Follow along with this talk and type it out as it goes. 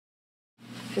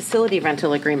Facility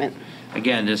rental agreement.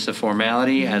 Again, this is a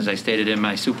formality, as I stated in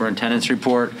my superintendent's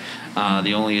report.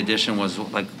 The only addition was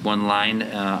like one line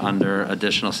under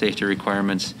additional safety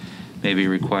requirements may be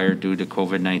required due to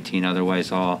COVID-19.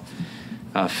 Otherwise, all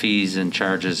fees and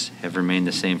charges have remained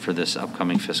the same for this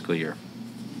upcoming fiscal year.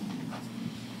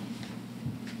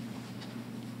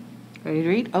 Ready to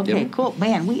read? Okay, Yep. cool.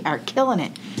 Man, we are killing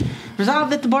it.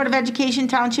 Resolved that the Board of Education,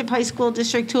 Township High School,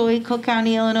 District 208, Cook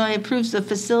County, Illinois, approves the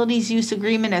facilities use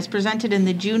agreement as presented in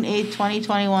the June 8,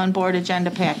 2021 Board Agenda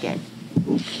Packet.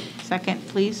 Second,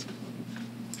 please.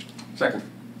 Second.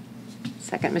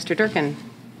 Second, Mr. Durkin.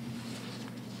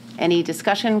 Any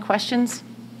discussion, questions?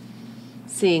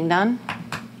 Seeing none?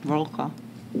 Roll call.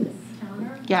 Ms.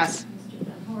 Towner? Yes. Mr.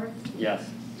 Benhorst? Yes.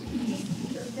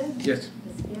 Mr. Durkin? Yes.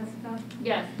 Ms. Gasko?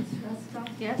 Yes. Ms. Ruska?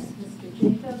 Yes. Mr.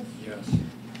 Jacobs? Yes.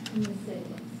 And Ms.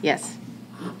 Salis? Yes.